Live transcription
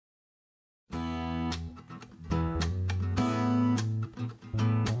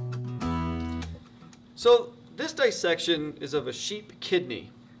So this dissection is of a sheep kidney.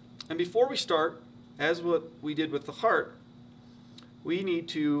 And before we start, as what we did with the heart, we need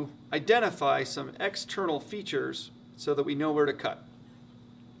to identify some external features so that we know where to cut.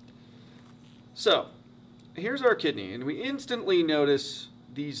 So here's our kidney, and we instantly notice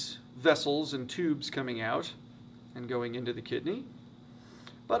these vessels and tubes coming out and going into the kidney.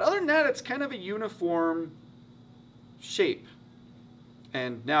 But other than that, it's kind of a uniform shape.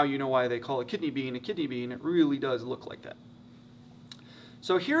 And now you know why they call a kidney bean. It really does look like that.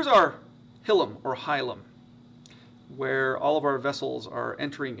 So here's our hilum or hilum, where all of our vessels are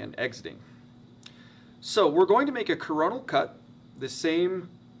entering and exiting. So we're going to make a coronal cut the same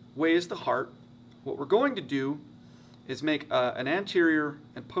way as the heart. What we're going to do is make an anterior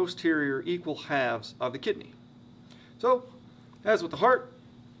and posterior equal halves of the kidney. So as with the heart,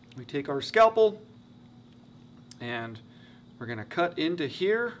 we take our scalpel and we're going to cut into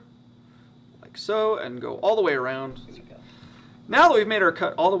here like so and go all the way around. Now that we've made our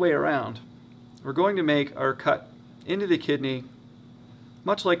cut all the way around, we're going to make our cut into the kidney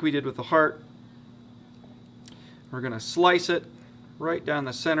much like we did with the heart. We're going to slice it right down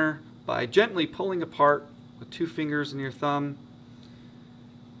the center by gently pulling apart with 2 fingers and your thumb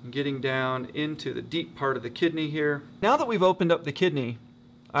and getting down into the deep part of the kidney here. Now that we've opened up the kidney,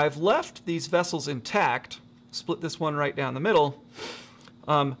 I've left these vessels intact, split this one right down the middle,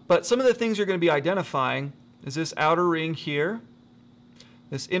 but some of the things you're going to be identifying is this outer ring here,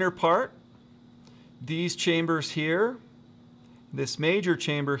 this inner part, these chambers here, this major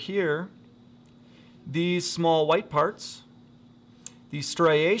chamber here, these small white parts, these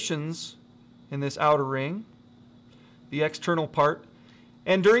striations in this outer ring, the external part,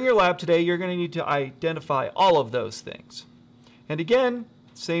 and during your lab today you're going to need to identify all of those things. And again,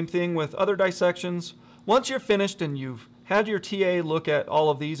 same thing with other dissections. Once you're finished and you've had your TA look at all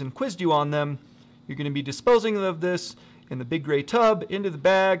of these and quizzed you on them, you're going to be disposing of this in the big gray tub, into the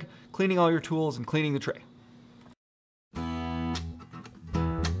bag, cleaning all your tools and cleaning the tray.